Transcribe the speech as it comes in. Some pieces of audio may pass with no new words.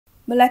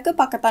Malacca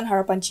Pakatan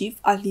Harapan Chief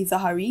Adly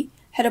Zahari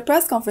had a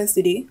press conference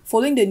today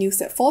following the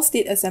news that 4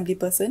 state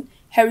assemblypersons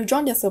had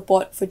withdrawn their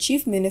support for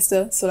Chief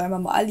Minister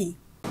Sulaiman.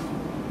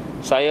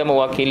 Saya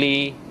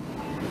mewakili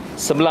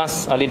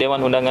 11 Ahli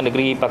Dewan Undangan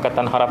Negeri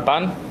Pakatan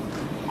Harapan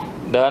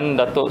dan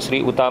Datuk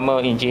Seri Utama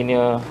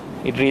Engineer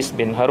Idris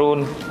bin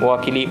Haron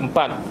mewakili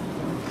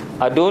 4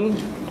 adun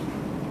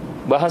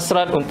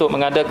berhasrat untuk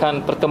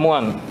mengadakan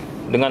pertemuan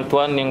dengan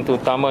Tuan Yang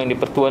Terutama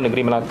Yang di-Pertua Negeri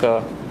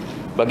Malacca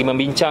bagi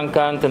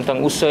membincangkan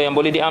tentang usaha yang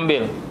boleh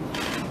diambil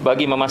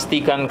bagi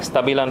memastikan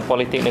kestabilan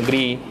politik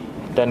negeri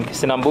dan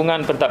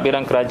kesinambungan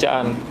pentadbiran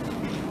kerajaan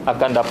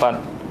akan dapat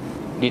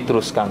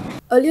diteruskan.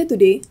 Earlier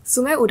today,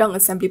 Sungai Udang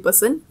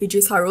assemblyperson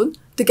Idris Haron,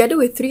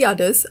 together with 3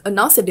 others,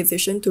 announced a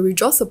decision to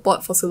withdraw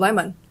support for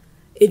Sulaiman.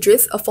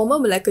 Idris, a former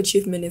Malacca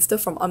Chief Minister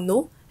from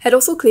UMNO, had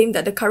also claimed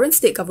that the current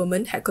state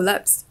government had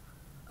collapsed.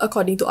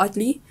 According to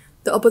Adly,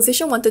 the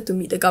opposition wanted to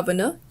meet the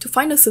governor to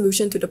find a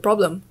solution to the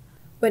problem.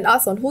 When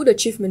asked on who the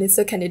Chief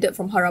Minister candidate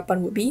from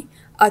Harapan would be,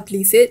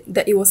 Adly said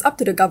that it was up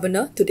to the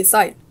governor to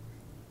decide.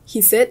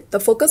 He said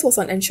the focus was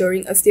on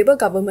ensuring a stable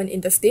government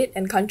in the state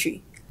and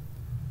country.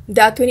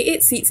 There are 28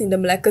 seats in the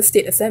Malacca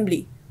State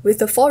Assembly. With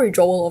the 4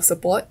 withdrawal of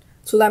support,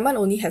 Sulaiman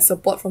only has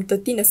support from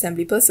 13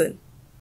 assemblypersons.